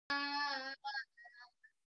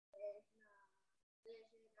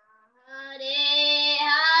Hare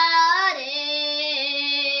Hare,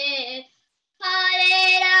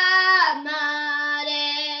 Hare Rama,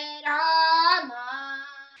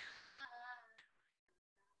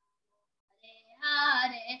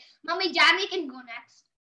 Hare. Mommy, Janvi can go next.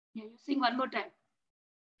 Yeah, you sing one more time.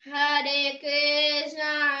 Hare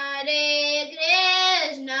Krishna,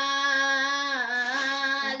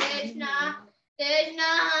 Krishna Krishna,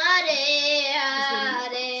 Hare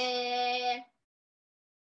Hare,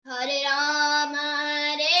 Hare Rama,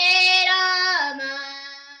 Rama,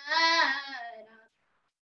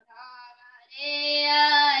 Hare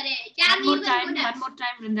Hare. One more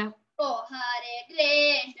time, Vrinda. Oh, Hare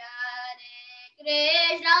Krishna,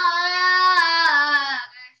 Krishna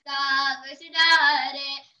Krishna,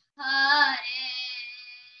 Hare Hare,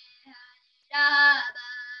 Rama,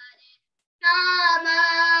 Rama,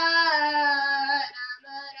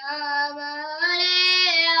 Rama, Hare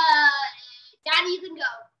Hare. Daddy, you can go.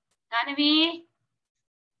 Janavi.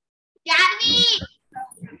 Janavi.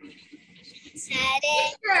 Hare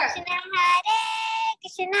Krishna,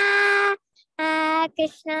 Krishna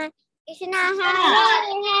Krishna, Krishna Hare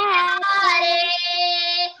Hare,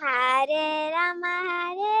 Hare Rama,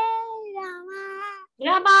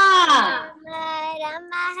 Rama.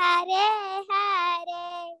 Rama, Hare Hare.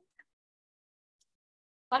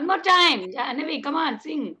 One more time, Janavi, come on,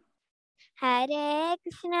 sing. Hare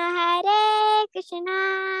Krishna, Krishna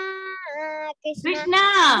Krishna.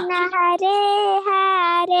 Hare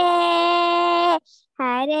Hare,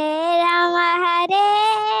 Hare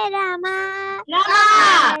Rama, Rama,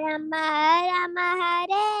 Rama,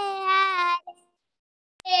 Hare Hare.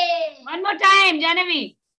 One more time, Janavi.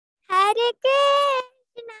 Hare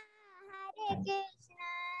Krishna,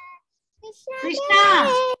 Krishna Krishna.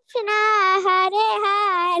 Krishna, Hare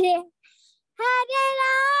Hare, Hare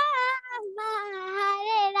Rama,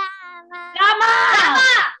 Rama.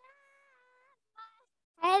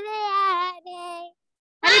 Hare Hare.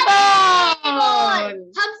 Haribol.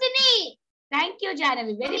 Hamsini. Thank you,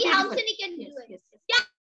 Janavi. Very beautiful. Hamsini can do it. Yes.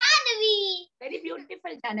 Janavi. Very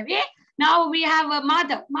beautiful, Janavi. Now we have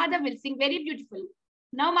Madhav. Madhav will sing very beautiful.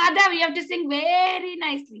 Now, Madhav, you have to sing very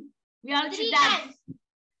nicely. We all should dance.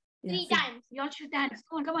 Three times. We all should dance.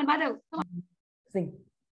 Come on, Madhav. Come on. Sing.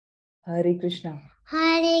 Hare Krishna.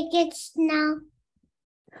 Hare Krishna.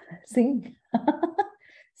 Sing.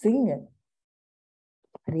 Sing.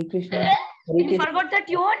 Hare Krishna. You forgot the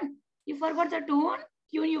tune. You forgot the tune.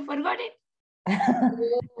 You forgot it.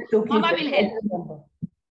 Okay, Mama will help.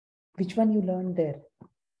 Which one you learned there?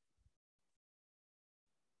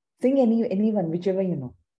 Sing anyone, whichever you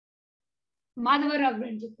know. Madhava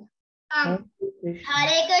Raghuvanjita. Hare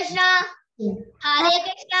Krishna. Hare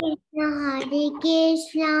Krishna. Hare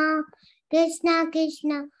Krishna. Krishna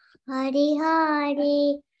Krishna. Hare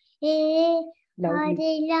Hare. Hare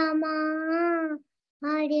Rama.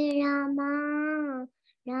 Hare Rama.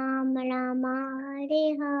 Rama Rama. Hare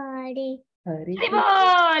Hare.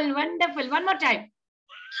 Haribol. Wonderful. One more time.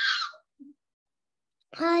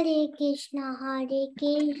 Hare Krishna,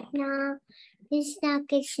 Krishna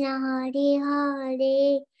Krishna, Hare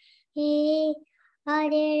Hare,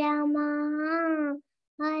 Hare Rama,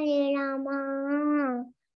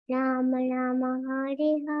 Rama Rama,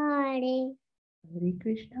 Hare Hare. Hare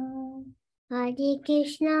Krishna. Hare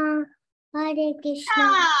Krishna,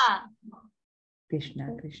 Krishna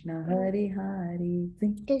Krishna, Hare Hare.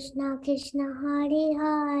 Sing. Krishna Krishna, Hare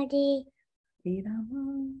Hare. Hare Rama.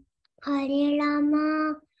 Hare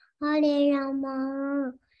Rama,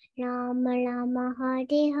 Rama Rama,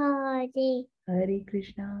 Hare Hare. Hare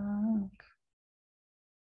Krishna.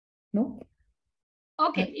 No?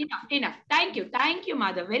 Okay, enough. Thank you,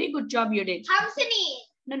 Madhav. Very good job you did. Hamsini.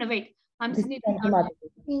 No, wait. Hamsini. Thank you, Madhav.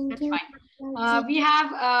 Thank you. Fine. We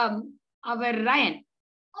have our Ryan.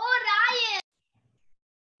 Oh, Ryan.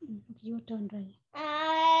 Your turn, Ryan.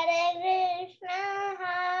 Hare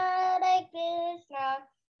Krishna,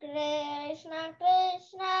 Krishna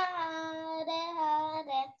Krishna, Hare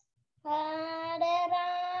Hare, Hare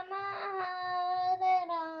Rama,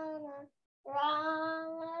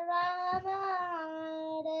 Rama Rama,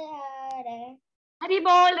 Hare Hare.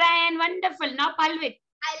 Haribol, Ryan. Wonderful. Now, Palvit.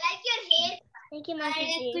 I like your hair. Thank you, Hare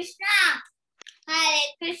Mataji. Krishna,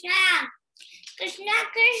 Krishna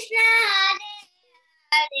Krishna,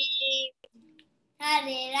 Hare Hare,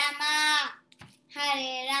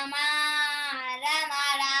 Hare Rama, Rama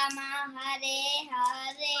Rama, Hare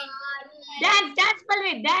Hare.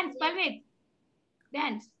 Dance, Palvit.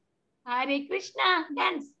 Dance. Hare Krishna.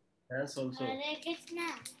 Dance. Dance also. Hare Krishna,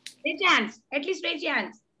 Raise your hands. At least raise your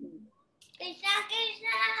hands. Krishna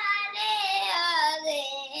Krishna, Hare Hare,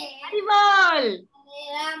 Haribol.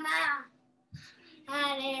 Hare Rama,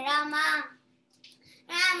 Hare Rama,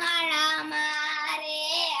 Rama Rama, Hare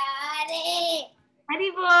Hare. Hari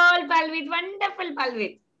bol, Palvit. Wonderful,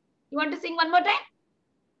 Palvit. You want to sing one more time?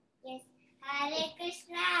 Yes. Hare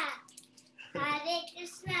Krishna, Hare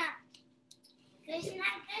Krishna, Krishna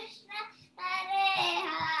Krishna, Hare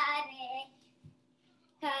Hare,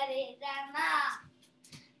 Hare Rama,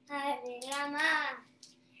 Hare Rama,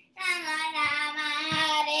 Rama Rama,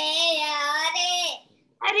 Hare Hare.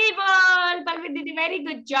 Hari bol. Palvit did a very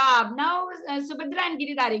good job. Now, Subhadra and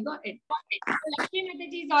Giridhari, go ahead. Laxmi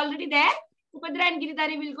Mataji is already there. Subhadra and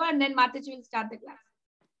Giridhari will go and then Mataji will start the class.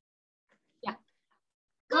 Yeah.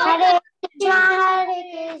 Hare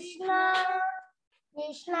Krishna,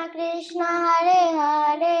 Krishna Krishna, Hare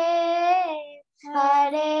Hare,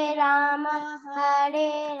 Hare Rama,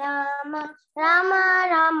 Rama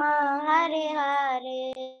Rama, Hare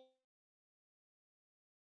Hare.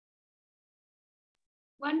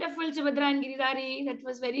 Wonderful, Subhadra and Giridhari. That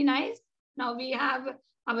was very nice. Now we have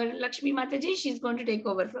our Laxmi Mataji. She's going to take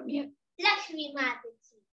over from here. Laxmi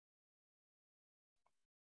Mataji.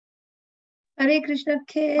 Hare Krishna,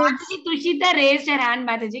 kids. Mataji, Tushita raised her hand,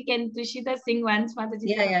 Mataji. Can Tushita sing once, Mataji?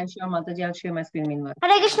 Yeah, sure, Mataji. I'll share my screen meanwhile.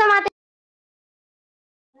 Hare Krishna Mataji.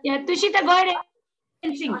 Yeah, Tushita, go ahead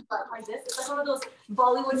and sing. Like this. It's like one of those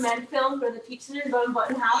Bollywood men films where the teacher's in bone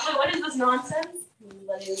button half. Like, what is this nonsense?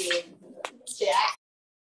 Yeah.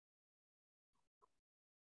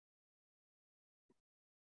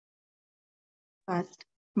 Fast.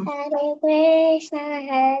 Hare Krishna,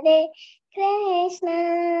 Krishna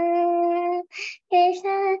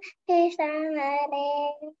Krishna, Hare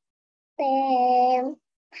Hare,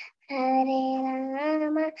 Hare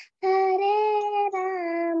Rama, Rama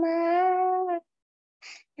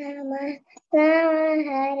Rama,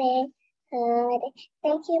 Hare Hare.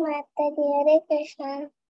 Thank you, Mataji. Hare Krishna.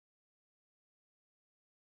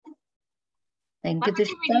 Thank you, Mataji,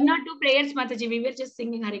 we did Tushita. not do prayers, Mataji. We were just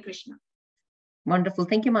singing Hare Krishna. Wonderful.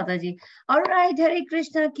 Thank you, Mataji. All right, Hare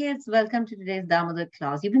Krishna, kids. Welcome to today's Damodar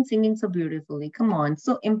class. You've been singing so beautifully. Come on.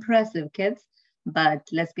 So impressive, kids. But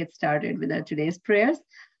let's get started with our today's prayers.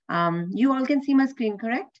 You all can see my screen,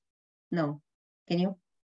 correct? No. Can you?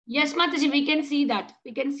 Yes, Mataji, we can see that.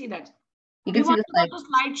 We can see that. You You can see want the to go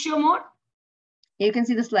slide. to slideshow mode? You can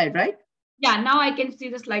see the slide, right? Yeah, now I can see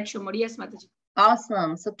the slideshow mode. Yes, Mataji.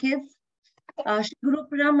 Awesome. So kids, Shri Guru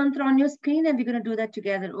Pranam mantra on your screen, and we're going to do that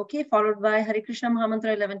together, okay? Followed by Hare Krishna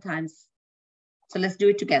Mahamantra 11 times. So let's do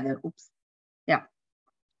it together. Oops. Yeah.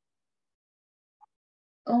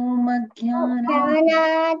 Om ज्ञानातिमिरान्धस्य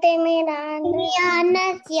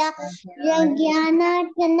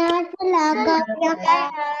Jnanatnatulakaya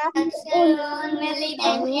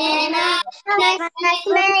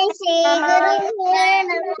तस्मै श्रीगुरुभ्यो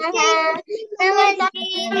नमः नमस्ते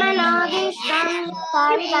मनोदिष्टं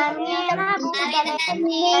कारिकाम्येन भूतले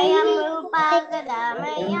अयं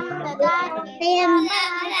रूपागदामयं ददाति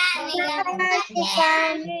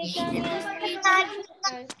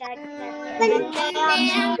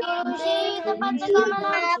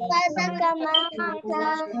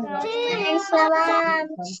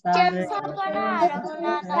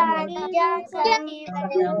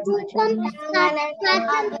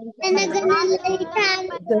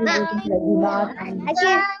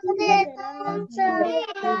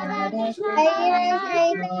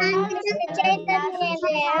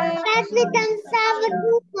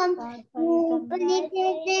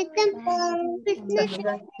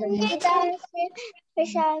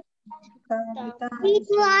Krishna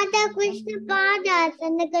Pada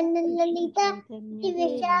Sanagana Lalita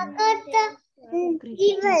Vishakata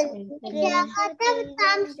Evil Vishakata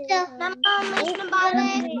Samsta Krishna Pada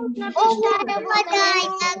Krishna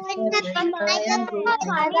Padaya Krishna Kamaya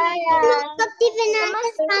Padaya Bhakti Vinaya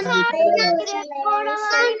Samaya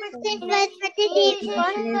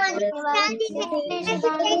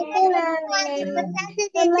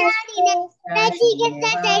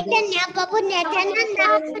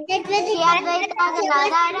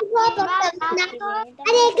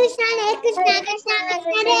Hare Krishna, Hare Krishna, Krishna Krishna,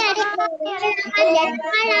 Hare Hare, Hare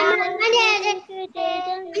Rama, Hare Hare,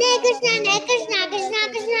 Hare Krishna, Hare Krishna, Krishna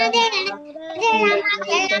Krishna, Hare Hare,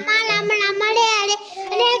 Hare Rama, Rama Rama, Hare Hare,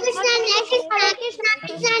 Hare Krishna, Hare Krishna, Krishna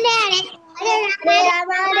Krishna, Hare Hare, Hare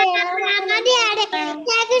Rama, Rama, Hare Hare,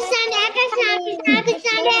 Hare Krishna, Hare Krishna, Krishna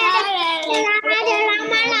Krishna, Hare Hare, Hare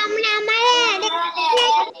Rama, Rama Rama, Hare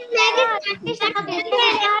Hare, Hare Krishna, Krishna Krishna, Hare Hare, Hare Rama,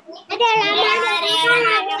 Rama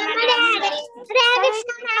Rama, Hare Hare. Hare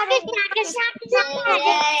Krishna, Krishna Krishna, Krishna Hare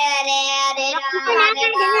Hare, Hare Rama,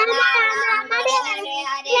 Rama Hare Hare,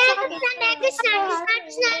 Hare Krishna, Krishna Krishna,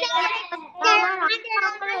 Krishna Hare Hare, Hare Rama,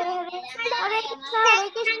 Hare Krishna, Hare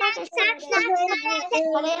Krishna,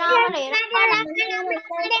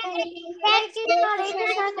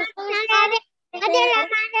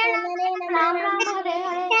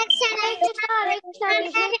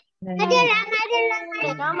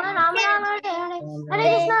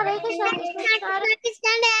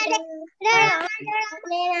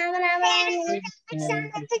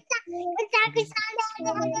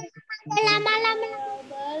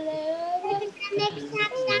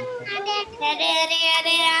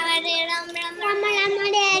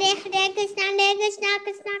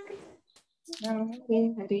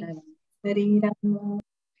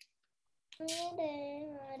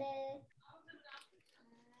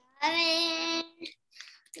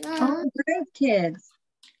 All right, kids.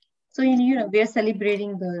 So, we are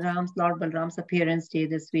celebrating Lord Balram's appearance day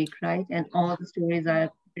this week, right? And all the stories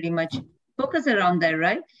are pretty much focused around that,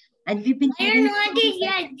 right? And we've been hearing,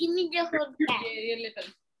 Give me the whole cat.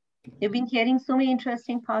 you've been hearing so many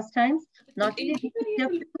interesting pastimes. Not today,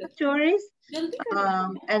 the stories.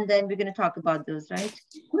 And then we're going to talk about those, right?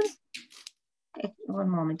 Okay, one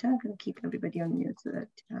moment. I'm going to keep everybody on mute so that.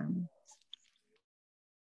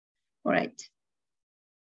 All right.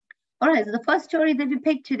 All right, so the first story that we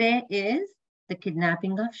picked today is the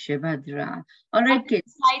kidnapping of Shubhadra. All right,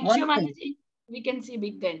 kids. Slideshow, Mataji. We can see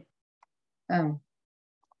big then.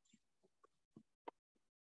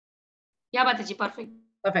 Yeah, Mataji, perfect.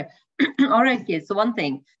 Perfect. All right, kids. So one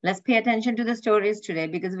thing, let's pay attention to the stories today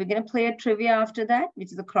because we're going to play a trivia after that,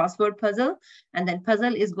 which is a crossword puzzle. And then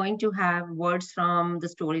puzzle is going to have words from the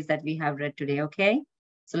stories that we have read today, okay?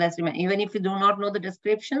 So let's remember, even if you do not know the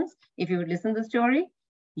descriptions, if you would listen to the story,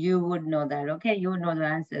 you would know that, okay? You would know the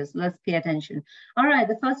answers. Let's pay attention. All right,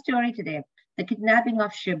 the first story today, the kidnapping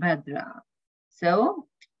of Shubhadra. So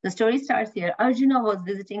the story starts here. Arjuna was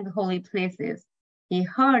visiting the holy places. He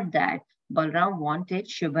heard that Balaram wanted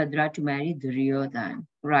Shubhadra to marry Duryodhana,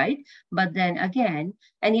 right? But then again,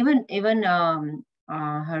 and even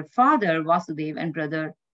her father Vasudev and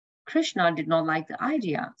brother Krishna did not like the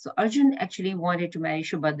idea. So Arjun actually wanted to marry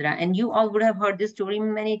Shubhadra, and you all would have heard this story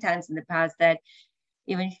many times in the past that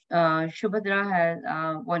even Shubhadra has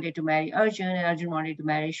wanted to marry Arjun, and Arjun wanted to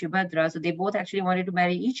marry Shubhadra. So they both actually wanted to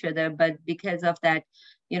marry each other, but because of that,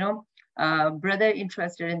 brother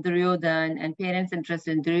interested in Duryodhana and parents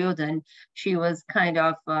interested in Duryodhana, she was kind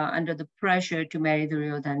of under the pressure to marry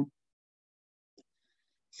Duryodhana.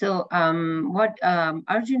 So what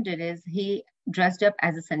Arjun did is he dressed up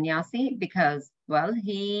as a sannyasi because, well,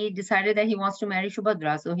 he decided that he wants to marry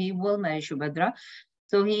Shubhadra, so he will marry Shubhadra.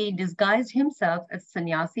 So he disguised himself as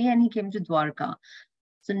sannyasi and he came to Dwarka.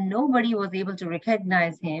 So nobody was able to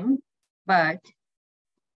recognize him, but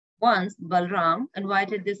once Balaram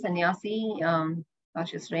invited this sannyasi,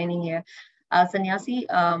 gosh, it's raining here, sannyasi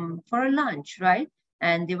for a lunch, right?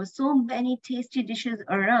 And there were so many tasty dishes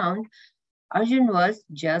around. Arjun was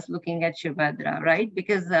just looking at Shubhadra, right?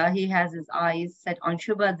 Because he has his eyes set on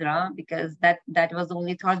Shubhadra because that was the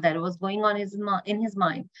only thought that was going on in his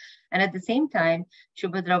mind. And at the same time,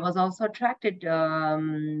 Shubhadra was also attracted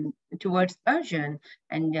towards Arjun,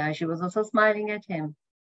 and she was also smiling at him.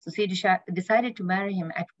 So she decided to marry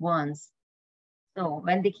him at once. So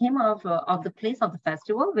when they came out of the place of the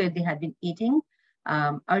festival where they had been eating,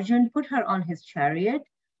 Arjun put her on his chariot,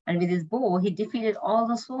 and with his bow, he defeated all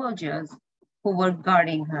the soldiers who were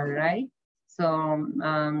guarding her, right? So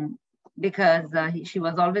because she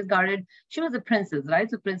was always guarded, she was a princess, right?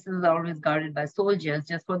 So princesses are always guarded by soldiers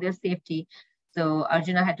just for their safety. So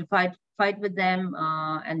Arjuna had to fight with them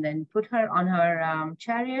and then put her on her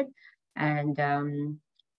chariot, and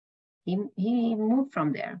he moved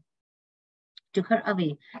from there, took her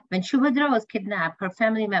away. When Shubhadra was kidnapped, her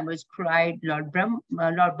family members cried. Lord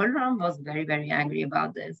Balaram was very, very angry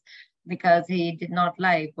about this because he did not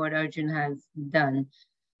like what Arjun has done.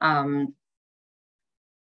 Arjun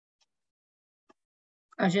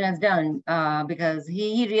has done because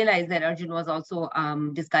he realized that Arjun was also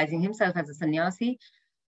disguising himself as a sannyasi.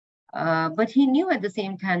 But he knew at the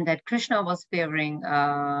same time that Krishna was favoring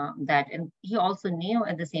that. And he also knew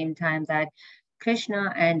at the same time that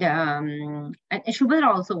Krishna and Shubhadra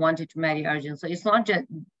also wanted to marry Arjun. So it's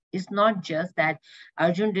not just that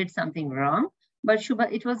Arjun did something wrong, but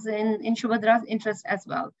it was in Shubhadra's interest as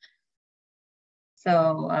well.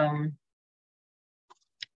 So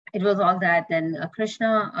it was all that. Then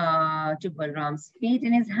Krishna took Balaram's feet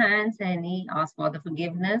in his hands and he asked for the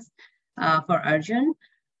forgiveness for Arjun.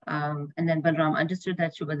 And then Balaram understood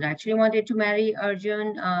that Shubhadra actually wanted to marry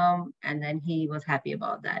Arjun, and then he was happy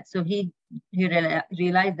about that. So he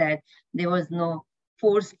realized that there was no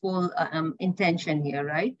forceful intention here,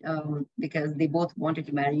 right? Because they both wanted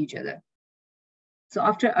to marry each other. So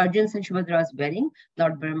after Arjun's and Subhadra's wedding,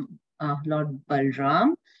 Lord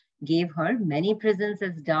Balram gave her many presents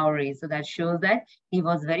as dowry. So that shows that he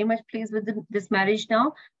was very much pleased with this marriage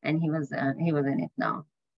now, and he was in it now.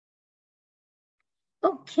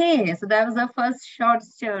 Okay, so that was our first short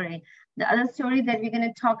story. The other story that we're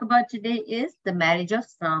going to talk about today is the marriage of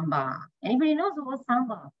Samba. Anybody knows who was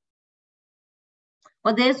Samba?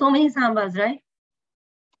 Well, there are so many Sambas, right?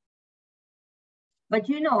 But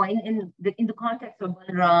you know, in the context of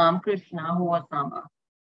Balaram, Krishna, who was Samba?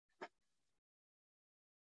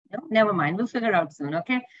 No, never mind. We'll figure out soon.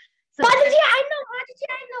 Okay. So, Mataji, I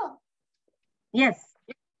know. Yes.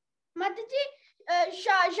 Mataji,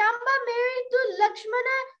 Shamba married to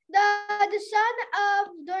Lakshmana, the son of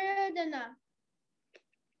Duryodhana.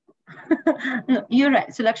 No, you're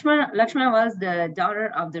right. So Lakshmana was the daughter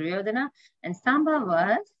of Duryodhana, and Samba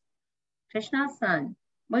was Krishna's son.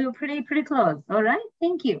 Well, you're pretty close. All right.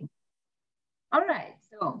 Thank you. All right.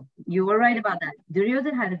 So you were right about that.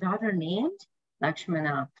 Duryodhana had a daughter named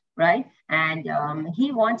Lakshmana, right? And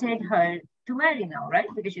he wanted her to marry now, right?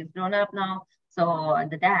 Because she's grown up now. So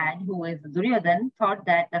the dad, who is Duryodhana, thought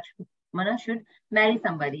that Lakshmana should marry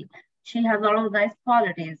somebody. She has a lot of nice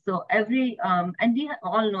qualities. So and we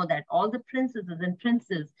all know that all the princesses and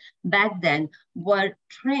princes back then were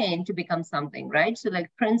trained to become something, right? So like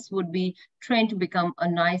prince would be trained to become a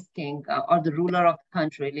nice king or the ruler of the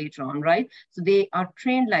country later on, right? So they are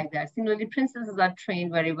trained like that. Similarly, princesses are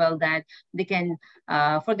trained very well that they can,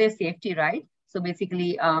 for their safety, right? So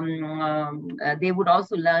basically, they would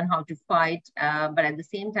also learn how to fight, but at the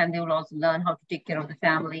same time, they would also learn how to take care of the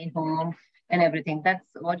family, home, and everything. That's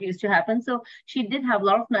what used to happen. So she did have a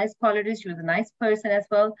lot of nice qualities. She was a nice person as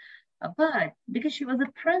well. But because she was a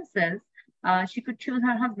princess, she could choose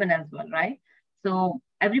her husband as well, right? So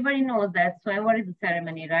everybody knows that Swayamvar is a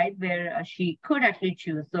ceremony, right, where she could actually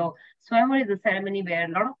choose. So Swayamvar is a ceremony where a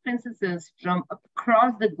lot of princesses from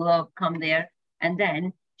across the globe come there, and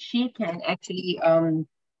then she can actually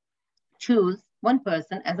choose one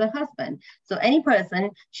person as her husband. So any person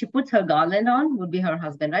she puts her garland on would be her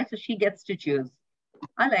husband, right? So she gets to choose.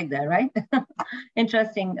 I like that, right?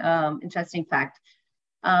 Interesting fact.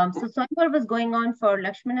 So Swayamvar was going on for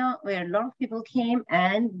Lakshmana, where a lot of people came,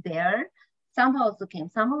 and there Samba also came.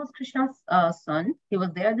 Samba was Krishna's son. He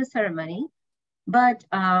was there at the ceremony, but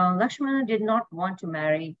Lakshmana did not want to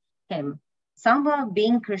marry him. Samba,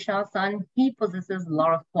 being Krishna's son, he possesses a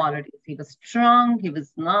lot of qualities. He was strong, he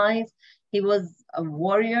was nice, he was a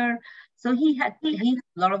warrior. So he had a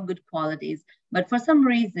lot of good qualities. But for some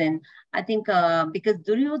reason, I think because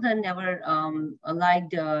Duryodhana never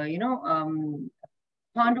liked,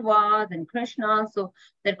 Pandavas and Krishna, so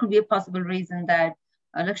that could be a possible reason that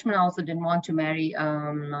Lakshmana also didn't want to marry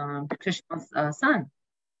Krishna's son.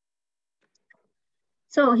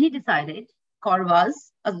 So he decided,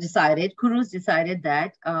 Kurus decided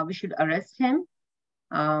that we should arrest him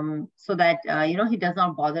so that, he does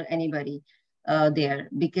not bother anybody there,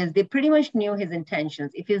 because they pretty much knew his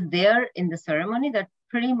intentions. If he's there in the ceremony, that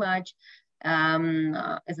pretty much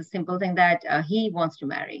is a simple thing that he wants to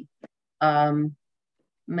marry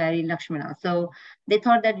Lakshmana. So they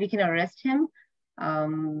thought that we can arrest him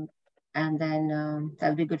and then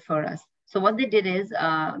that'll be good for us. So what they did is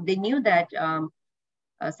they knew that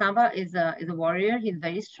Samba is a warrior. He's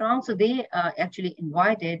very strong. So they actually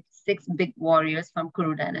invited 6 big warriors from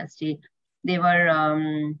Kuru dynasty. They were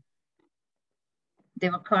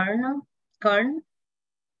Karna,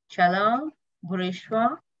 Chala,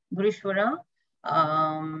 Bhurishwara,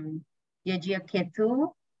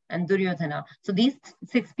 Yajayaketu, and Duryodhana. So these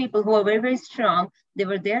 6 people who are very, very strong, they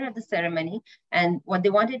were there at the ceremony. And what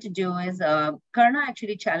they wanted to do is Karna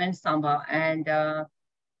actually challenged Samba, and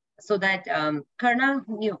so that Karna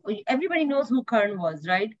knew, everybody knows who Karna was,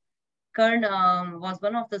 right? Karna was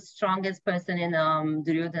one of the strongest person in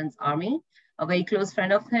Duryodhana's army, a very close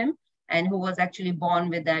friend of him, and who was actually born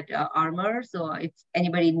with that armor. So if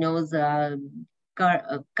anybody knows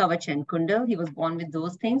Kavach and Kundal, he was born with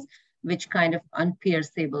those things, which kind of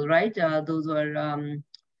unpierceable, right? Those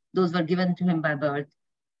were given to him by birth.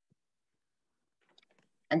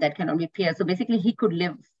 And that cannot be pierced. So basically he could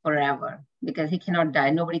live forever because he cannot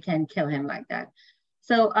die. Nobody can kill him like that.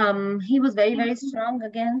 So he was very, very strong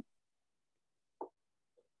again.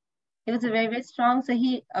 He was very, very strong. So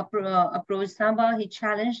he approached Samba. He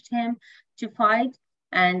challenged him to fight.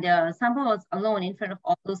 And Samba was alone in front of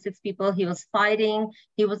all those 6 people. He was fighting.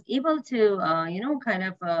 He was able to, kind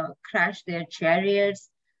of crash their chariots.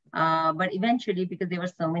 But eventually, because there were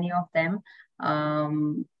so many of them,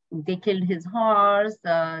 they killed his horse,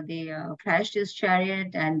 they crashed his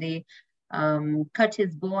chariot, and they cut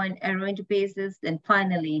his bow and arrow into pieces. And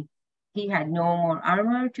finally, he had no more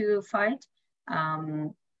armor to fight.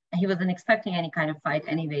 He wasn't expecting any kind of fight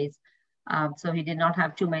anyways. So he did not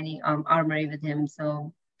have too many armory with him.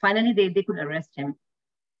 So finally they could arrest him.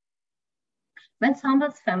 When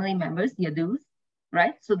Samba's family members, Yadus,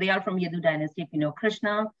 right? So they are from Yadu dynasty, if you know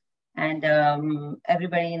Krishna, and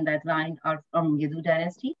everybody in that line are from Yadu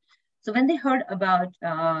dynasty. So when they heard about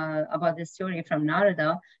this story from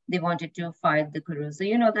Narada, they wanted to fight the Kurus. So,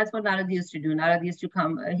 you know, that's what Narada used to do. Narada used to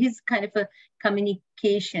come, he's kind of a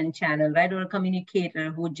communication channel, right? Or a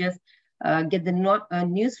communicator who just get the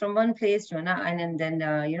news from one place to another, and then,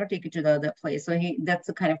 you know, take it to the other place. So that's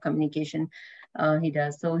the kind of communication he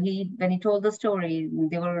does. So when he told the story,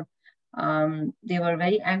 they were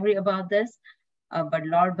very angry about this. But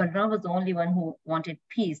Lord Balaram was the only one who wanted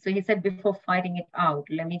peace. So he said, before fighting it out,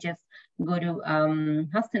 let me just go to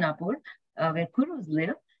Hastinapur, where Kurus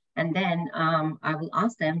live, and then I will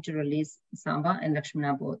ask them to release Samba and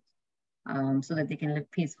Lakshmana both, so that they can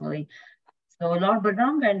live peacefully. So Lord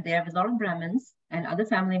Balaram went there with a lot of Brahmins and other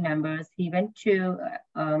family members. He went to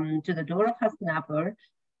the door of Hastinapur,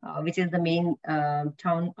 which is the main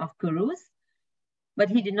town of Kurus. But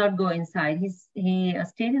he did not go inside. He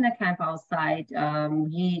stayed in a camp outside.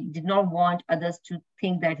 He did not want others to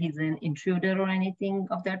think that he's an intruder or anything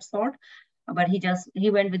of that sort. But he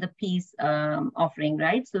went with a peace offering,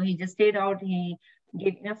 right? So he just stayed out. He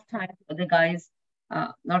gave enough time to other guys,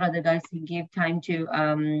 not other guys. He gave time to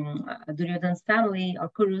Duryodhana's family or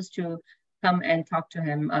Kurus to come and talk to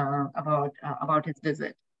him about his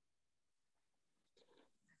visit.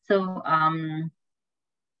 So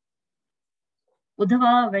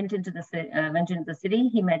Uddhava went into the city.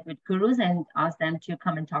 He met with Kurus and asked them to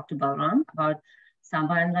come and talk to Balaram about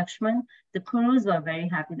Samba and Lakshman. The Kurus were very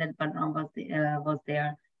happy that Balaram was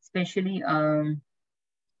there, especially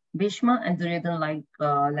Bhishma and Duryodhana liked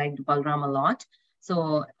Balaram a lot.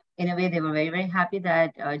 So in a way, they were very, very happy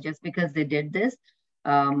that just because they did this,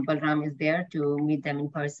 Balaram is there to meet them in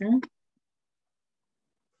person.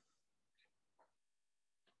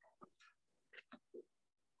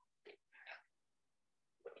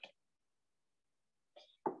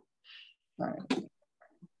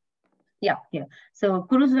 Yeah. So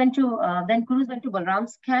Kurus went to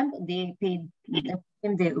Balaram's camp. They paid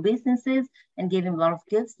him their obeisances and gave him a lot of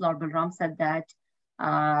gifts. Lord Balaram said that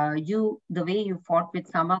the way you fought with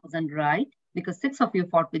Samba wasn't right, because 6 of you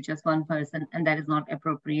fought with just one person, and that is not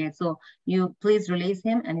appropriate. So you please release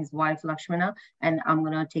him and his wife Lakshmana, and I'm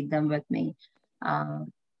gonna take them with me.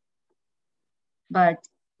 But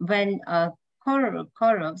when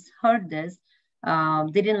Kauravas heard this,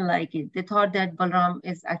 they didn't like it. They thought that Balaram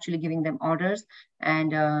is actually giving them orders,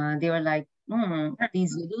 and they were like,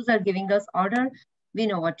 these Yadus are giving us order. We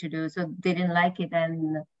know what to do. So they didn't like it,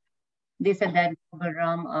 and they said that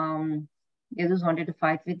Balaram, Yadus wanted to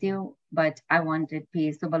fight with you, but I wanted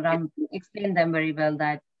peace. So Balaram explained them very well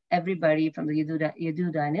that everybody from the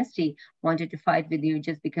Yadu dynasty wanted to fight with you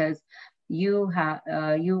just because you have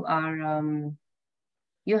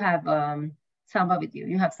Samba with you.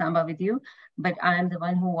 You have Samba with you, but I am the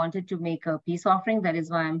one who wanted to make a peace offering. That is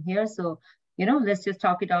why I'm here. So, you know, let's just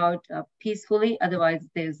talk it out peacefully. Otherwise,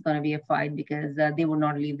 there's going to be a fight because they will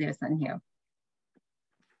not leave their son here.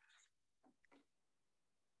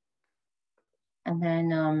 And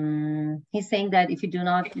then he's saying that if you do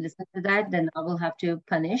not listen to that, then I will have to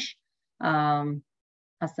punish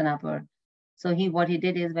Hastinapur. So what he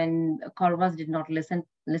did is, when Kauravas did not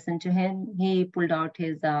listen to him, he pulled out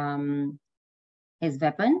his weapon.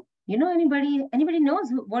 You know, anybody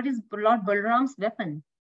knows what is Lord Balaram's weapon?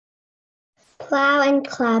 Plow and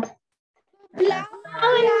club. Plow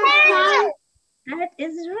and club. That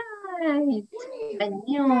is right. I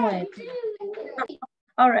knew it.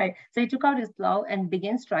 All right. So he took out his plow and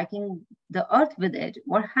began striking the earth with it.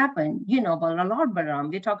 What happened? You know about Lord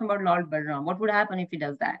Balaram. We're talking about Lord Balaram. What would happen if he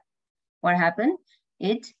does that? What happened?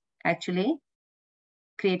 It actually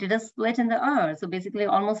created a split in the earth. So basically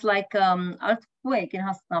almost like earthquake in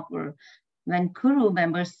Hastinapur. When Kuru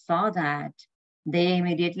members saw that, they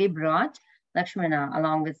immediately brought Lakshmana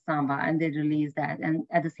along with Samba, and they released that. And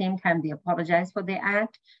at the same time, they apologized for their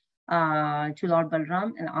act to Lord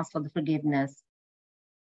Balaram and asked for the forgiveness.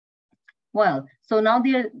 Well, so now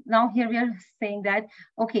here we are saying that,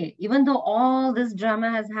 okay, even though all this drama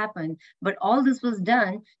has happened, but all this was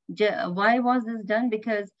done, why was this done?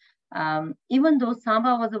 Because even though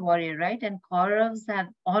Samba was a warrior, right, and Kauravas have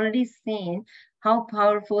already seen how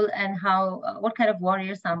powerful and what kind of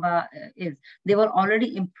warrior Samba is, they were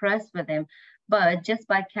already impressed with him. But just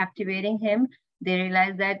by captivating him, they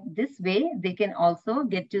realized that this way they can also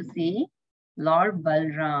get to see Lord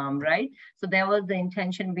Balram, right? So there was the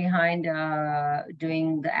intention behind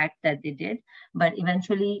doing the act that they did, but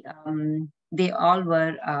eventually they all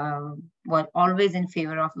were always in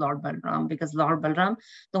favor of Lord Balram, because Lord Balram,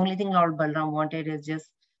 the only thing Lord Balram wanted is just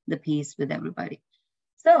the peace with everybody.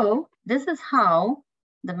 So this is how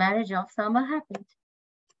the marriage of Samba happened.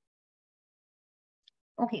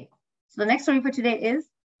 Okay, so the next story for today is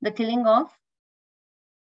the killing of,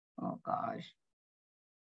 oh gosh,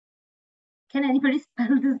 can anybody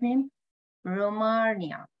spell this name?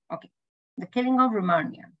 Romania. Okay, the killing of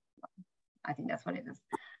Romania. I think that's what it is.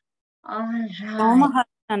 All right. Roma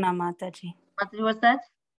Harshana, Mataji. Mataji, what's that?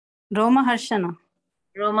 Roma Harshana.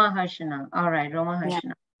 Roma Harshana. All right, Roma Harshana.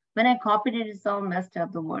 Yeah. When I copied it, it's all messed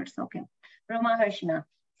up, the words. Okay. Roma Harshana.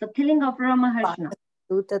 So killing of Roma Harshana.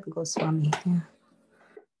 Dutat Goswami. Yeah.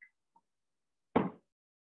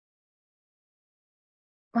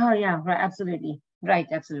 Oh, yeah, right, absolutely. Right,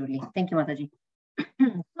 absolutely. Thank you, Mataji.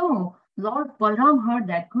 So, Lord Balaram heard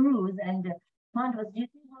that Kurus and Pandavas, do you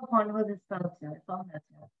see how Pandavas is spelled here? It's all messed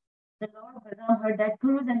up. The Lord Balaram heard that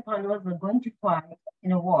Kurus and Pandavas were going to fight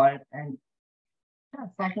in a war, and so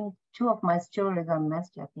I think two of my stories are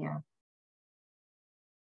messed up here.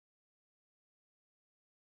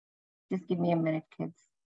 Just give me a minute, kids.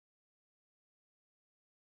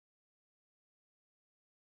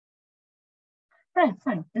 Right,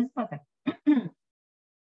 fine. This is perfect.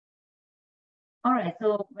 All right.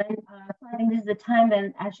 So when so I think this is the time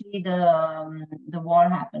when actually the war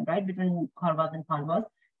happened, right, between Kauravas and Pandavas.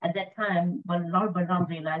 At that time, when Lord Balaram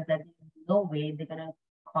realized that there's no way they're gonna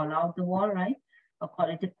call out the war, right, or call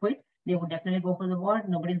it a quit. They would definitely go for the war.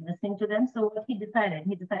 Nobody's listening to them. So what he decided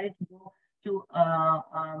to go to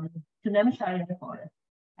Naimisharanya forest.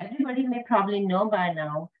 Everybody may probably know by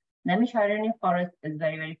now, Naimisharanya forest is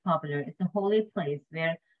very, very popular. It's a holy place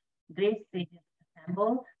where great sages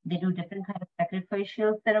assemble. They do different kind of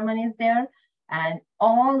sacrificial ceremonies there, and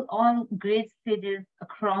all great sages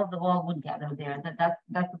across the world would gather there.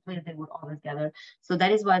 That's the place they would always gather. So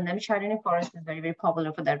that is why Naimisharanya forest is very, very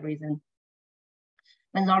popular for that reason.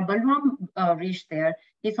 When Lord Balaram reached there,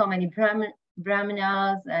 he saw many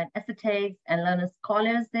Brahmanas and ascetics and learned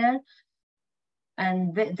scholars there.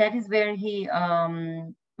 And that is where he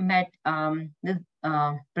met this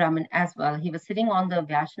Brahmin as well. He was sitting on the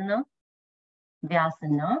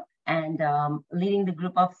Vyasana and leading the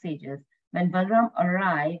group of sages. When Balaram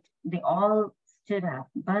arrived, they all stood up,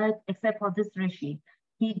 but except for this Rishi,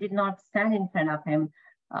 he did not stand in front of him.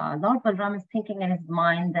 Lord Balaram is thinking in his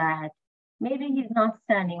mind that maybe he's not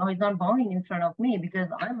standing or he's not bowing in front of me because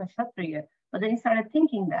I'm a Kshatriya. But then he started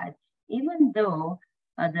thinking that even though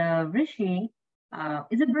the Rishi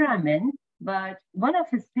is a Brahmin, but one of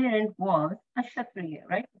his parents was a Kshatriya,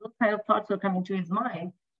 right? Those kind of thoughts were coming to his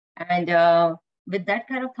mind. And with that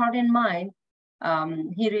kind of thought in mind,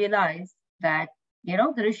 he realized that,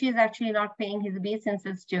 the Rishi is actually not paying his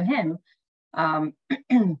obeisances to him.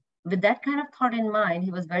 With that kind of thought in mind,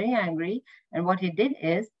 he was very angry. And what he did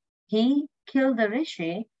is he killed the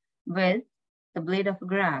Rishi with the blade of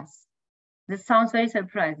grass. This sounds very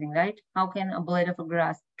surprising, right? How can a blade of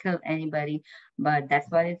grass kill anybody? But that's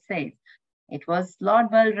what it says. It was Lord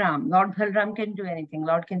Balaram. Lord Balaram can do anything.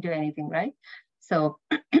 Lord can do anything, right? So,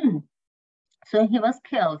 so he was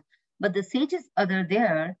killed. But the sages other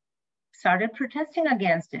there started protesting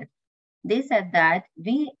against it. They said that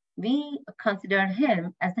we considered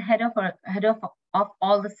him as the head of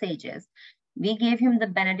all the sages. We gave him the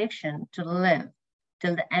benediction to live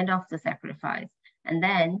till the end of the sacrifice. And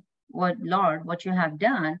then what you have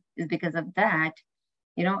done is because of that,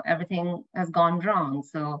 everything has gone wrong.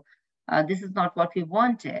 So this is not what we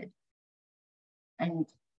wanted. And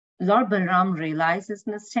Lord Balaram realized his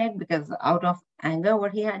mistake because out of anger,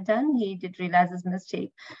 what he had done, he did realize his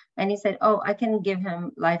mistake. And he said, oh, I can give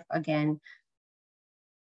him life again.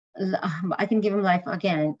 I can give him life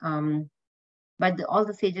again. But all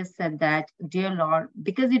the sages said that, dear Lord,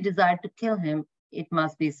 because you desired to kill him, it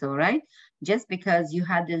must be so, right? Just because you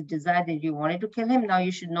had this desire that you wanted to kill him, now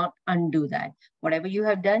you should not undo that. Whatever you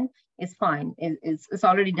have done is fine. It's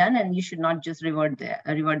already done, and you should not just revert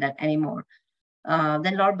that anymore.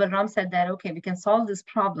 Then Lord Balaram said that, okay, we can solve this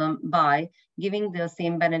problem by giving the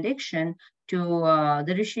same benediction to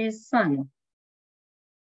the Rishi's son.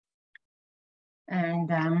 And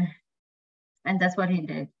that's what he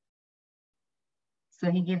did. So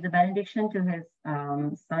he gave the benediction to his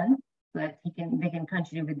son so that they can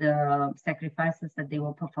continue with the sacrifices that they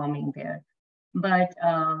were performing there. But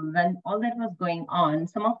when all that was going on,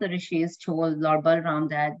 some of the rishis told Lord Balaram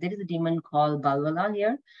that there is a demon called Balwala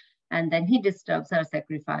here, and then he disturbs our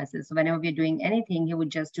sacrifices. So whenever we're doing anything, he would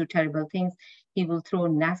just do terrible things. He will throw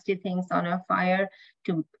nasty things on our fire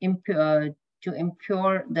to impure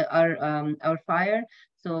our fire.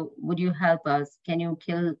 So would you help us? Can you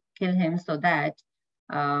kill him so that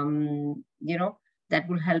that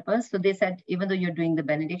will help us? So they said, even though you're doing the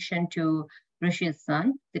benediction to Rishi's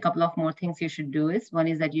son, the couple of more things you should do is, one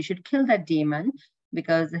is that you should kill that demon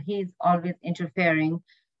because he's always interfering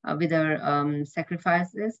with our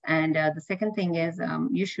sacrifices. And the second thing is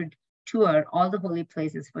you should tour all the holy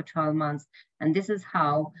places for 12 months. And this is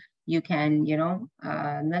how you can,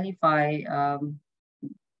 nullify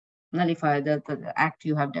the act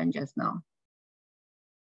you have done just now.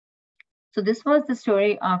 So this was the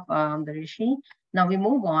story of the Rishi. Now we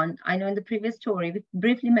move on. I know in the previous story, we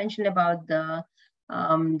briefly mentioned about the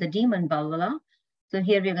demon Balwala. So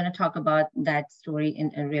here we're going to talk about that story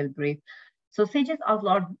in a real brief. So sages of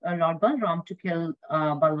Lord Balaram to kill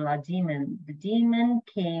Balwala demon. The demon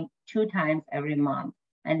came 2 times every month.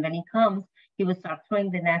 And when he comes, he would start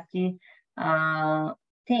throwing the nasty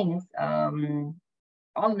things,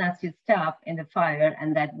 all nasty stuff in the fire.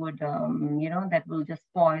 And that would, that will just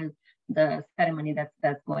spoil the ceremony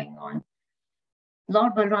that's going on.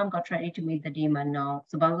 Lord Balaram got ready to meet the demon now.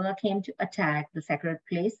 So Balwala came to attack the sacred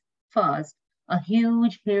place first. A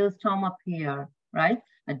huge hailstorm appeared, right?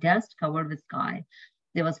 A dust covered the sky.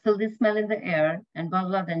 There was filthy smell in the air, and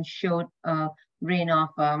Balwala then showed a rain of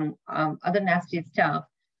other nasty stuff.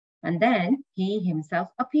 And then he himself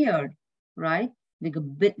appeared, right? With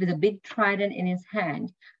a big trident in his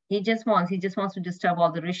hand. He just wants to disturb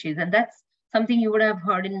all the rishis. And that's something you would have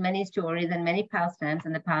heard in many stories and many pastimes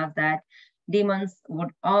in the past, that demons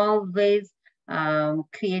would always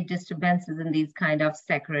create disturbances in these kind of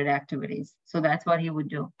sacred activities. So that's what he would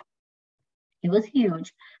do. He was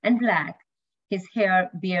huge and black. His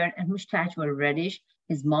hair, beard, and mustache were reddish.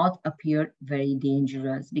 His mouth appeared very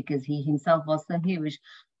dangerous because he himself was so huge.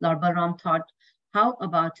 Lord Balaram thought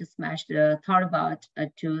about to smash the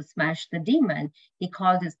demon. He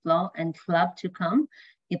called his plow and club to come.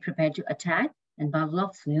 He prepared to attack, and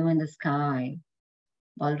Balwala flew in the sky.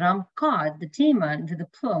 Balaram caught the demon with the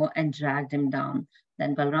plow and dragged him down.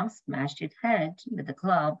 Then Balaram smashed its head with the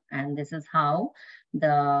club, and this is how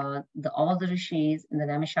all the rishis in the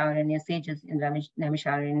Naimisharanya sages in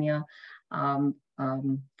Naimisharanya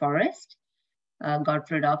forest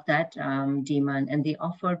got rid of that demon, and they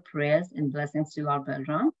offered prayers and blessings to Lord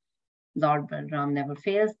Balaram. Lord Balaram never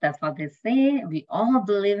fails. That's what they say. We all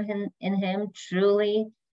believe in him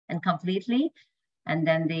truly and completely. And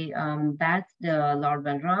then they bathed the Lord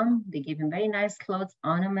Balaram. They gave him very nice clothes,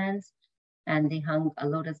 ornaments, and they hung a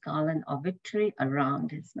lotus garland of victory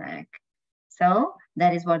around his neck. So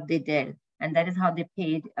that is what they did. And that is how they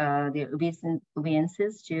paid their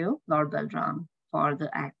obeisances to Lord Balaram for the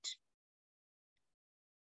act.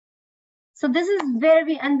 So this is where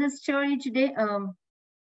we end the story today.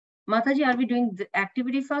 Mataji, are we doing the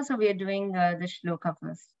activity first, or we are doing the shloka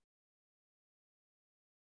first?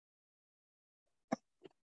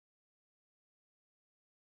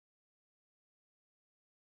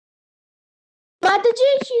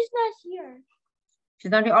 Mataji, she's not here.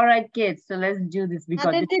 She's not here. All right, kids. So let's do this. We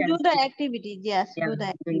got the chance do the activity. Yes, yeah, do the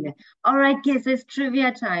activity. All right, kids. It's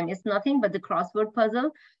trivia time. It's nothing but the crossword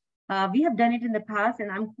puzzle. We have done it in the past,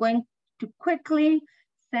 and I'm going to quickly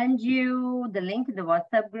send you the link in the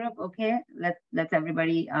WhatsApp group. Okay, let's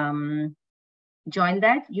everybody join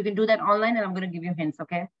that. You can do that online, and I'm going to give you hints.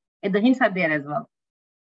 Okay, and the hints are there as well.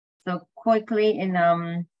 So quickly in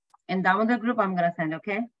Damodar group, I'm going to send.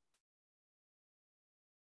 Okay.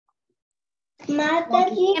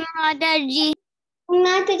 Mataji,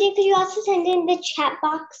 could you also send it in the chat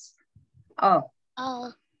box? Oh.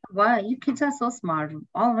 Wow, you kids are so smart.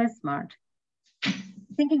 Always smart.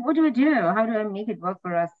 Thinking, what do we do? How do I make it work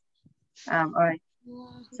for us? All right.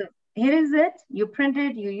 So here is it. You print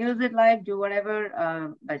it, you use it live, do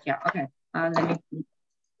whatever. But yeah, okay.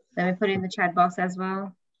 Let me put it in the chat box as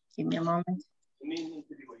well. Give me a moment.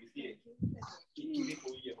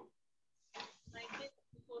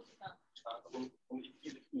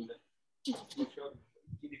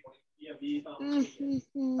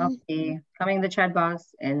 Okay, coming in the chat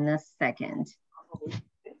box in a second.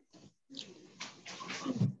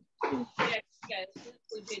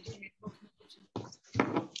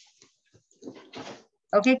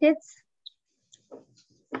 Okay, kids.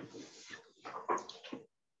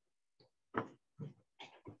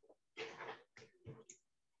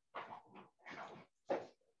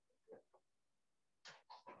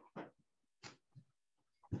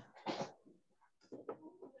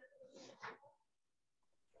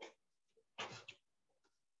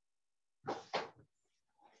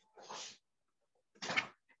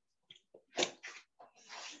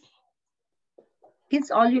 Kids,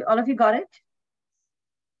 all of you got it?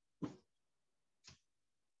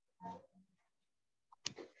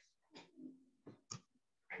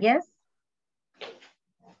 Yes?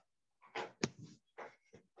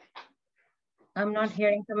 I'm not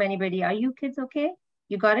hearing from anybody. Are you kids okay?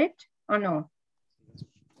 You got it or no?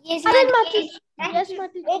 Yes, Mataji. Yes,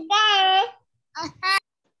 Mataji.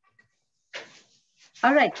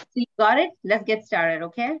 All right, so you got it. Let's get started,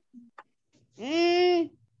 okay?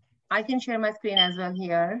 I can share my screen as well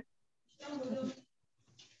here.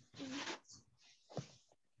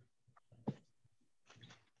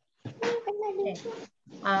 Okay.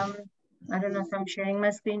 I don't know if I'm sharing my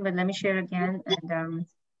screen, but let me share again. And Can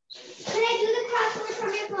I do the crossword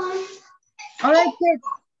from your phone? all right, kids.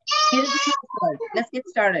 Here's the crossword. Let's get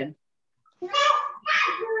started.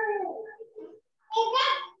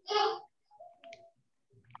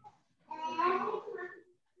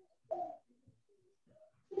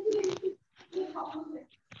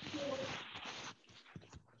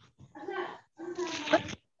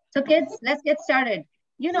 So kids, let's get started.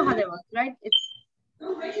 You know how they work, right? It's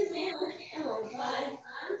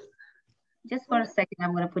just for a second.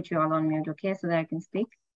 I'm going to put you all on mute, okay, so that I can speak.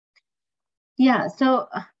 Yeah, so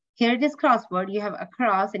here it is crossword. You have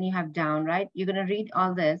across and you have down, right? You're going to read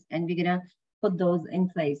all this and we're going to put those in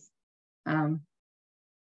place.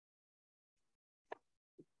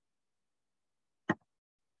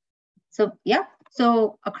 So yeah,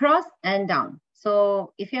 so across and down.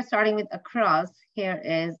 So if you're starting with across, here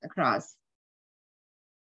is across.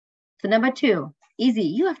 So number 2, easy.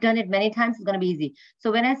 You have done it many times, it's going to be easy.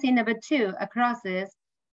 So when I say number 2, across is,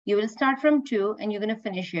 you will start from 2 and you're going to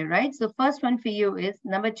finish here, right? So first one for you is,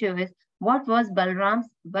 number 2 is, what was Balaram's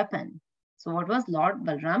weapon? So what was Lord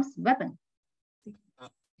Balaram's weapon?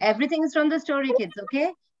 Everything is from the story, kids,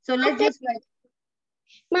 okay? So let's just write.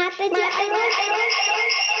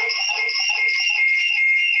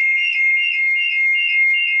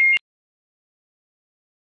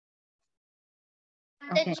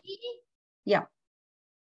 Okay. Yeah.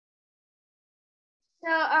 So,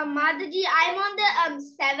 Mataji, I'm on the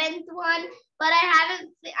 7th one, but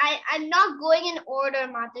I'm not going in order,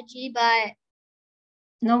 Mataji, but...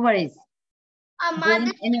 No worries. Go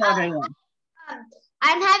in any order you want.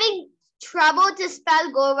 I'm having trouble to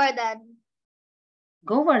spell Govardhan.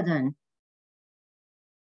 Govardhan?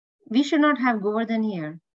 We should not have Govardhan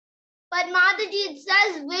here. But Mataji, it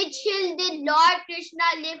says, which hill did Lord Krishna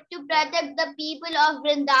live to protect the people of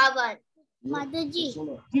Vrindavan? Mataji.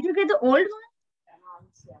 Did you get the old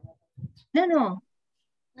one? No.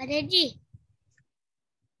 Mataji.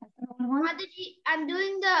 Mataji, I'm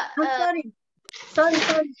doing the... I'm sorry. Sorry,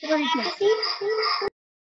 kids.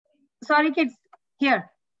 Sorry, kids.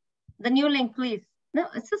 Here, the new link, please. No,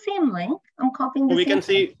 it's the same link. I'm copying the we can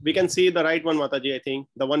see the right one, Mataji, I think.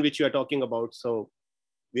 The one which you are talking about. So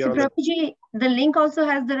we are Prabhuji, the link also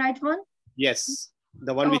has the right one? Yes,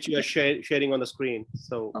 the one which you are sharing on the screen.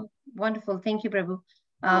 So wonderful. Thank you, Prabhu.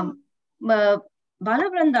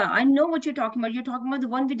 Balavranda, I know what you're talking about. You're talking about the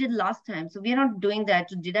one we did last time. So we're not doing that.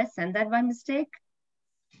 Did I send that by mistake?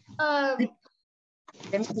 Let me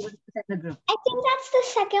send the group. I think that's the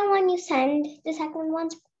second one you send. The second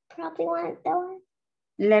one's probably one.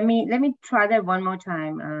 Let me try that one more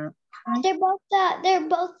time. They're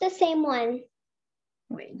both the same one.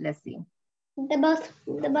 Wait, let's see. They're both.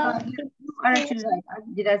 You are actually right.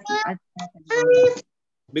 Did I see?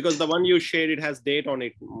 Because the one you shared, it has date on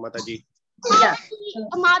it, Mataji. Yeah.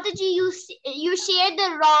 Mataji, you shared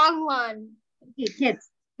the wrong one. Okay,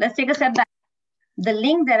 kids, let's take a step back. The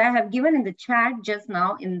link that I have given in the chat just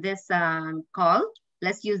now in this call,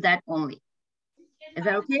 let's use that only. Is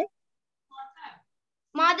that okay?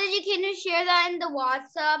 Mataji, can you share that in the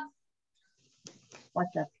WhatsApp?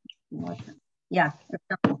 WhatsApp. Yeah.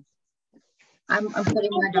 I'm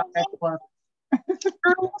putting my daughter to work.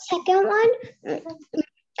 Second one,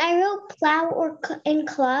 I wrote plow or in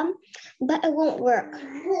club, but it won't work.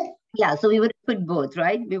 Yeah, so we would put both,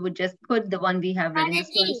 right? We would just put the one we have read in the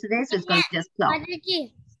stories today, so it's going to just plow.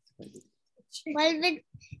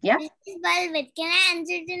 Yeah? Can I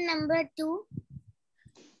answer the number 2?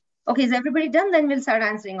 Okay, is everybody done? Then we'll start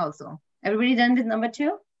answering also. Everybody done with number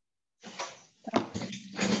 2?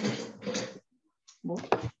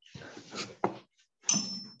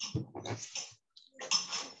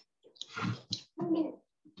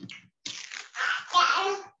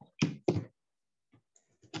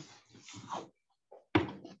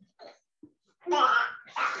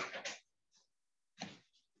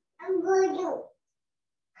 I'm going to.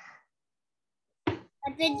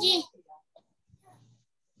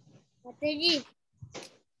 Mataji.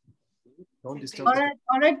 Don't disturb.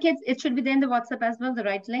 All right, kids. It should be there in the WhatsApp as well, the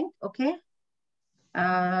right link. Okay.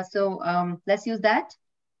 Let's use that.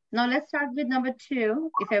 Now let's start with number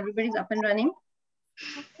 2. If everybody's up and running.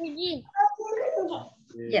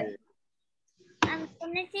 Yes. I'm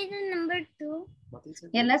gonna say the number 2.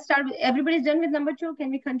 Yeah, let's start with, everybody's done with number 2. Can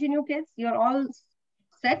we continue, kids? You're all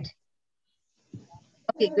set?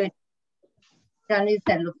 Okay, good. Janvi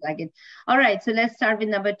said looks like it. All right, so let's start with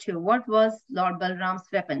number 2. What was Lord Balaram's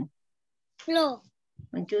weapon? Plow.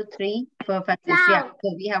 1, 2, 3, 4, 5, 6. Yeah,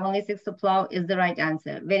 so we have only 6, so plow is the right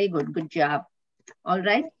answer. Very good, good job. All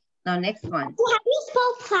right, now next one. How do you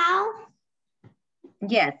spell plow?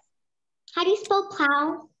 Yes. How do you spell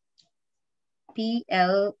plow?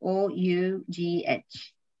 P-L-O-U-G-H.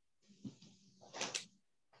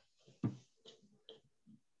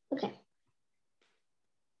 Okay.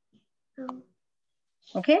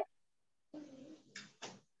 Okay.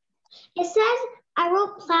 It says, I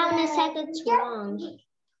wrote plow and it said it's wrong.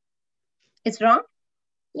 It's wrong?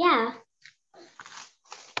 Yeah.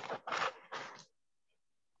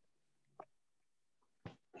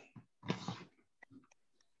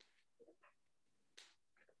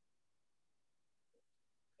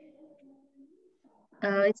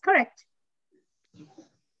 It's correct.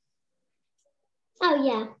 Oh,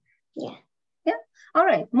 yeah. Yeah. Yeah. All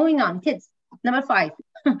right, moving on, kids. Number 5.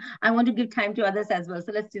 I want to give time to others as well,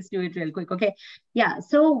 so let's just do it real quick, okay? Yeah,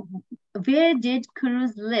 so where did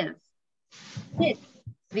Kurus live? Kids,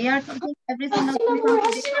 we are talking every single thing from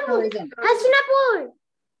today's tourism. Hastinapur.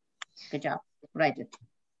 Good job. Write it.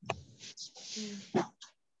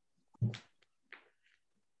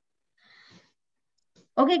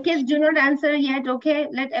 Okay, kids, do not answer yet, okay?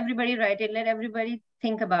 Let everybody write it. Let everybody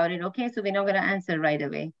think about it, okay? So we're not going to answer right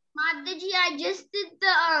away. Mataji, I just did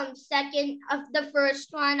the second of the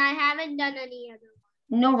first one. I haven't done any other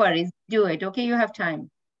one. No worries. Do it, okay? You have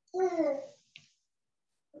time.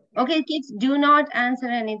 Okay, kids, do not answer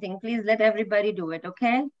anything. Please let everybody do it,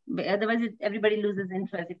 okay? Otherwise, everybody loses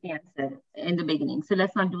interest if they answer in the beginning. So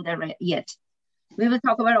let's not do that right yet. We will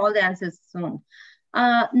talk about all the answers soon.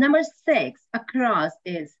 Number 6, across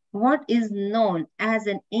is, what is known as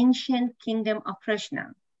an ancient kingdom of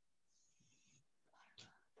Krishna?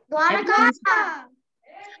 Dwarka.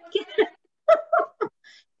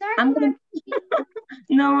 I'm gonna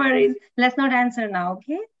no worries. Let's not answer now,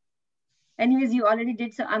 okay? Anyways, you already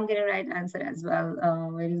did, so I'm gonna write answer as well.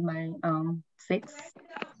 Where is my 6?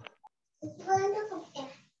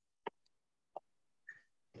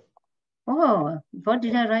 Oh, what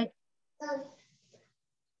did I write?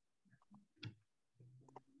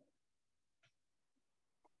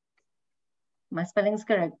 My spelling is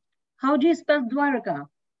correct. How do you spell Dwarka?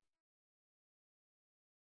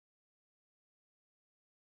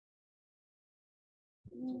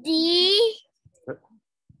 D.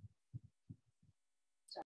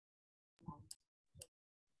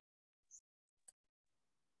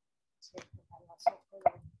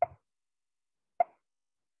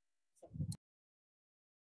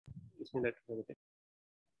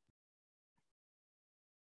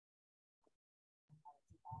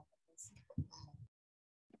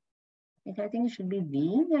 I think it should be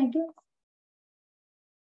V, I guess.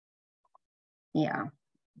 Yeah.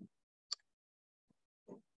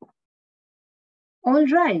 All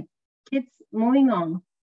right, kids, moving on.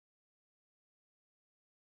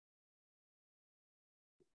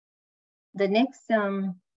 The next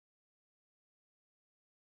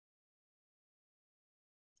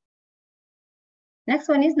next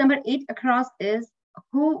one is number 8 across is,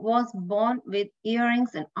 who was born with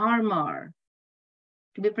earrings and armor?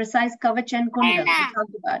 To be precise, Kavach and Kundal. We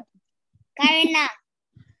talked about. Karna.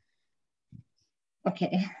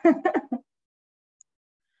 Okay.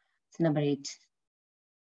 It's number 8.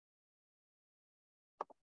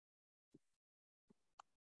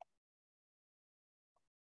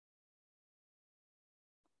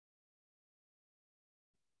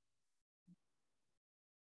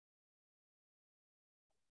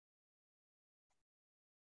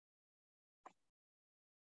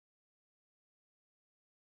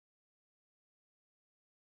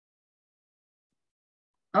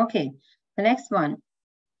 Okay, the next one.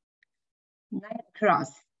 9 across.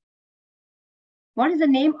 What is the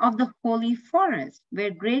name of the holy forest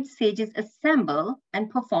where great sages assemble and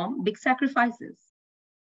perform big sacrifices?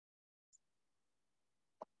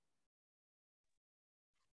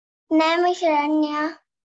 Naimisharanya.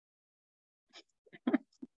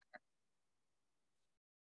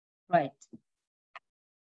 Right.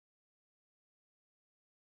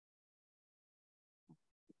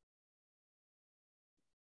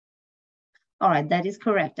 All right, that is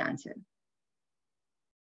correct answer.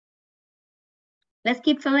 Let's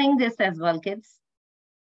keep filling this as well, kids.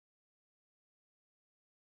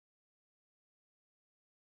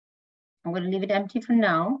 I'm going to leave it empty for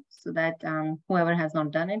now so that whoever has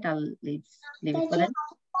not done it, I'll leave it for them.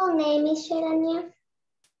 Name is Sharanya.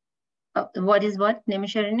 What is what? Name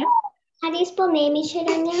is Sharanya? How do you spell name is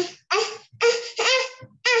Sharanya?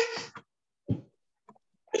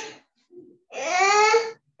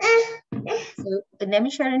 So the name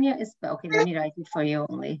is Sharanya is, okay, let me write it for you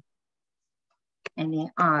only.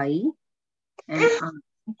 N-A-I and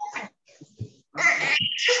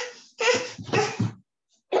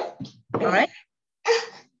all right.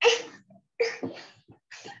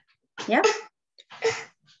 Yeah.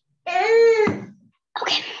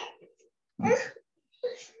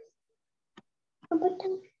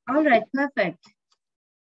 Okay. All right, perfect.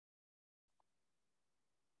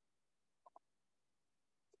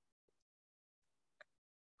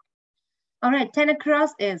 All right, 10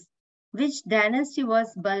 across is, which dynasty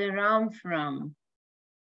was Balaram from?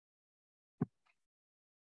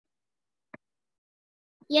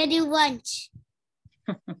 Yaduvans.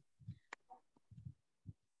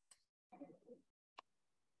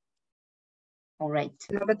 All right.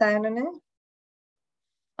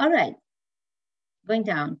 All right. Going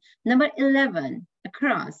down. Number 11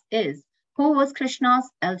 across is, who was Krishna's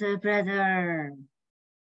elder brother?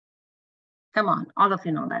 Come on, all of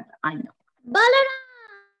you know that. I know. Balaram.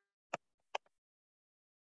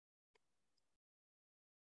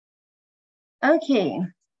 Okay.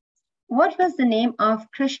 What was the name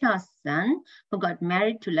of Krishna's son who got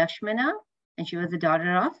married to Lakshmana and she was the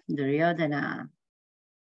daughter of Duryodhana?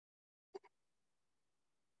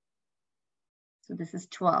 So this is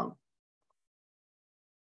 12.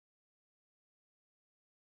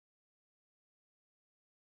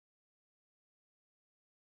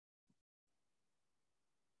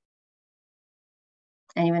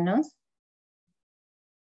 Anyone knows?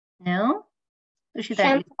 No?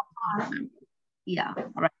 Sushita, yeah,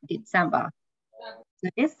 all right, it's Samba. So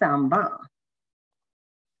it is Samba.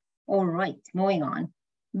 All right, moving on.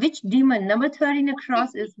 Which demon, number 13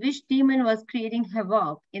 across is, which demon was creating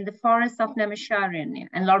havoc in the forest of Naimisharanya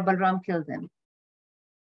and Lord Balaram killed him?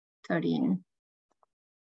 13.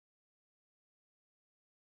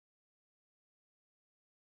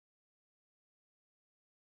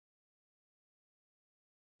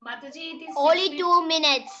 Mataji, it is Only 2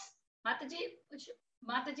 minutes. Mataji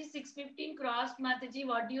 6:15 crossed. Mataji,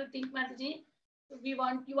 what do you think, Mataji? You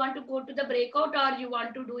want to go to the breakout or you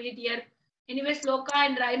want to do it here? Anyway, Sloka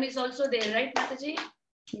and Rhyme is also there, right, Mataji?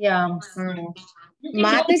 Yeah.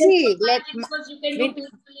 Mataji, let you can do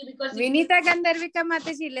peacefully because Vinita Gandharvika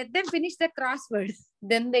Mataji, let them finish the crossword.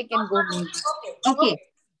 Then they can go meet. Okay.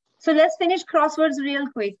 So let's finish crosswords real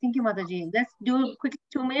quick. Thank you, Mataji. Let's do quick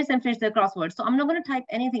 2 minutes and finish the crossword. So I'm not going to type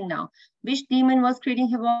anything now. Which demon was creating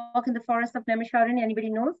havoc in the forest of Naimisharanya?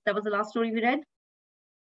 Anybody knows? That was the last story we read.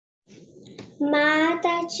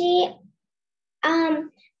 Mataji, I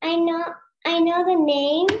know the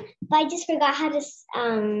name, but I just forgot how to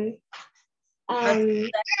spell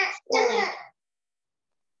it.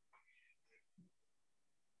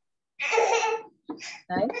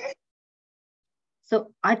 Right.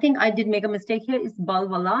 So I think I did make a mistake here. It's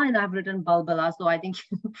Balbala and I've written Balbala. So I think,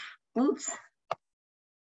 oops.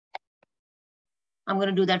 I'm going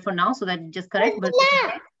to do that for now so that it's just correct. But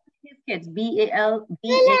kids,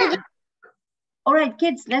 B-A-L-B-A-L. All right,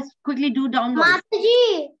 kids, let's quickly do download.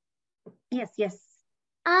 Mataji. Yes, yes.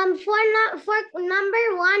 For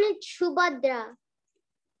number 1, it's Shubhadra.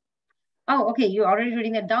 Oh, okay. You're already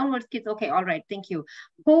reading it downwards, kids. Okay, all right. Thank you.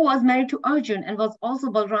 Who was married to Arjun and was also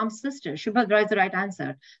Balram's sister? Shubhadra is the right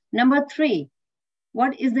answer. Number 3.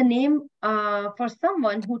 What is the name for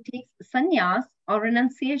someone who takes sannyas or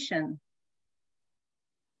renunciation?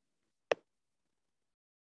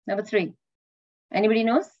 Number 3. Anybody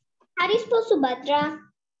knows? How do you spell Subhadra?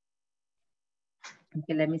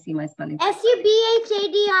 Okay, let me see my spelling.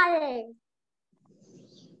 Subhadra.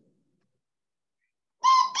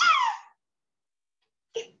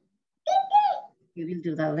 We will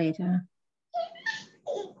do that later.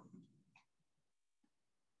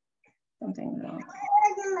 Something wrong.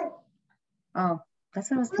 Oh, that's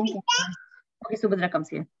what I was thinking. Okay, Subhadra comes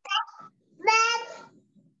here.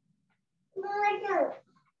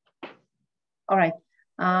 All right.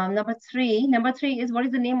 Number 3. Number 3 is, what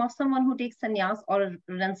is the name of someone who takes sannyas or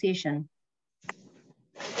renunciation?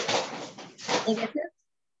 Any guesses?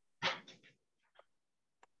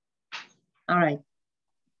 All right.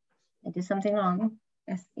 I did something wrong.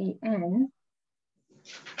 S-A-N.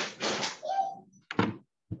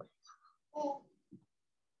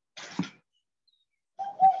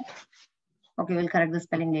 Okay, we'll correct the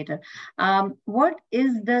spelling later. What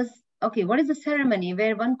is the ceremony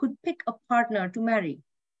where one could pick a partner to marry?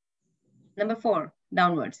 Number 4,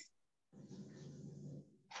 downwards.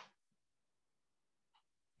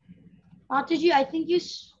 Mataji, I think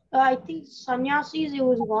I think sannyasis, it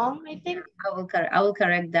was wrong, I think. I will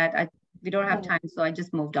correct that. We don't have time, so I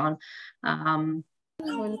just moved on. Somewhere.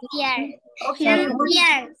 Okay.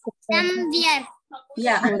 Somewhere.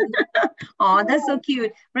 Yeah. Oh, that's so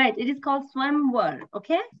cute. Right. It is called swamwar.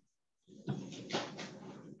 Okay.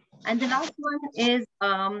 And the last one is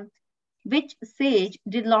which sage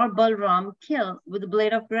did Lord Balram kill with a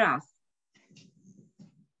blade of grass?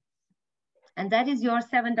 And that is your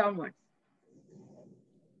 7 downwards.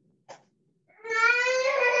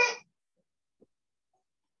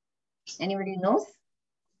 Anybody knows?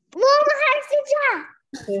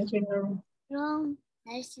 Wrong.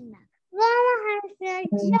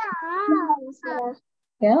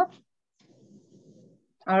 Yeah.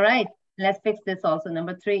 All right. Let's fix this also.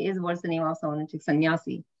 Number 3 is what's the name of someone who took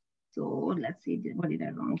sannyasi. So let's see. What did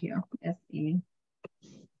I wrong here? S-E.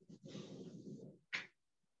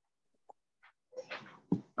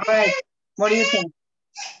 All right. What do you think?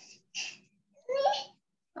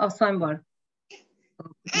 Oh, swamwar.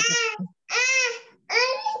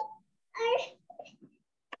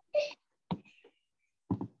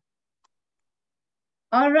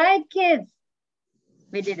 All right, kids.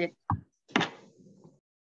 We did it.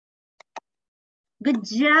 Good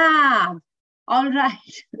job. All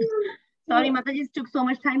right. Sorry, Mataji, took so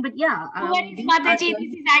much time, but yeah. Mataji,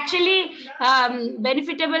 this is actually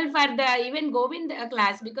benefitable for the even Govind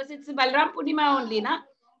class because it's Balaram Purnima only, na?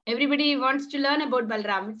 Everybody wants to learn about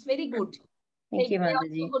Balaram. It's very good. Thank you,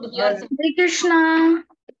 Mataji. Hare Krishna.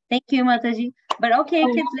 Thank you, Mataji. But okay,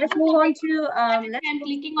 kids, let's move on to I'm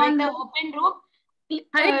clicking on the open room.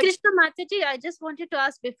 Hare Krishna, Mataji, I just wanted to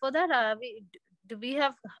ask before that,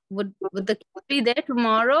 would the kids be there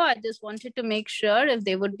tomorrow? I just wanted to make sure if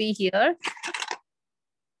they would be here.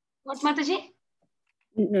 What, Mataji?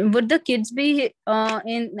 Would the kids be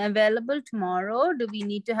available tomorrow? Do we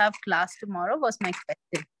need to have class tomorrow? Was my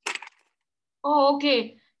question. Oh,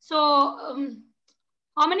 okay. So,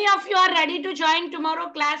 how many of you are ready to join tomorrow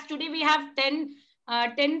class? Today we have 10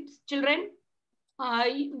 children.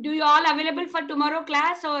 Do you all available for tomorrow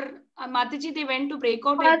class or Mataji, they went to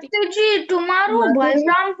breakout? Mataji, tomorrow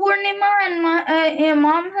Balaram Purnima and my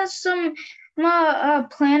mom has some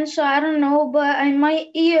plans, so I don't know, but I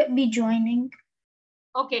might be joining.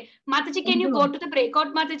 Okay. Mataji, can you go to the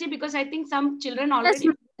breakout, Mataji? Because I think some children already...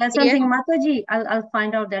 That's something, Mataji. I'll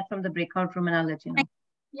find out that from the breakout room and I'll let you know.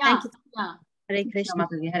 Yeah. Thank you. Yeah. Hare Krishna.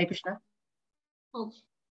 Mataji. Hare Krishna. Okay.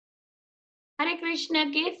 Hare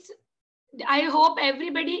Krishna, kids. I hope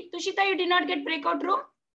everybody... Tushita, you did not get breakout room?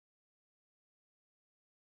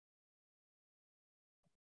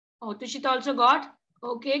 Oh, Tushita also got.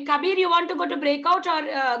 Okay. Kabir, you want to go to breakout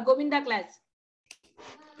or Govinda class?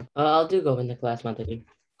 I'll do Govinda class, Mataji.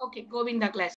 Okay, Govinda class.